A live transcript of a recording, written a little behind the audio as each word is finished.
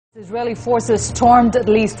Israeli forces stormed at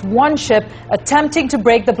least one ship attempting to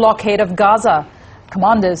break the blockade of Gaza.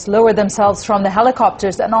 Commanders lowered themselves from the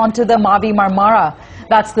helicopters and onto the Mavi Marmara.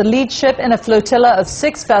 That's the lead ship in a flotilla of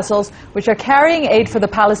 6 vessels which are carrying aid for the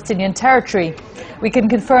Palestinian territory. We can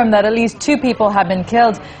confirm that at least 2 people have been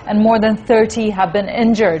killed and more than 30 have been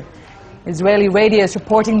injured. Israeli radio is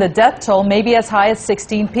reporting the death toll may be as high as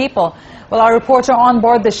 16 people. Well, our reporter on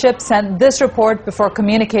board the ship sent this report before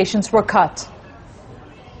communications were cut.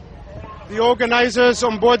 The organizers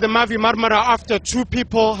on board the Mavi Marmara, after 2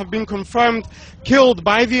 people have been confirmed killed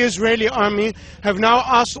by the Israeli army, have now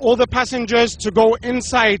asked all the passengers to go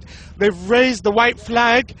inside. They've raised the white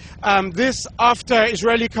flag. This after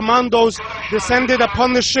Israeli commandos descended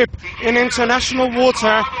upon the ship in international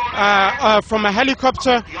water from a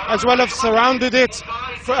helicopter, as well as surrounded it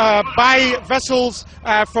by vessels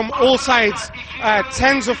from all sides.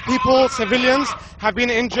 Tens of people, civilians, have been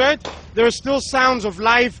injured. There are still sounds of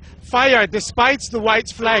live fire despite the white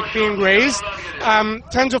flag being raised.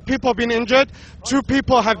 Tens of people have been injured. 2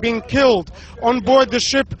 people have been killed on board the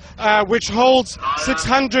ship, which holds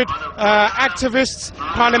 600 activists,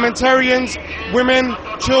 parliamentarians, women,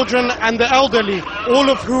 children and the elderly, all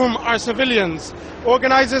of whom are civilians.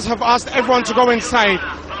 Organizers have asked everyone to go inside.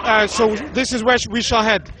 So this is where we shall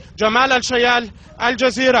head. Jamal Al-Shayal, Al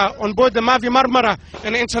Jazeera, on board the Mavi Marmara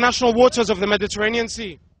in international waters of the Mediterranean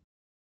Sea.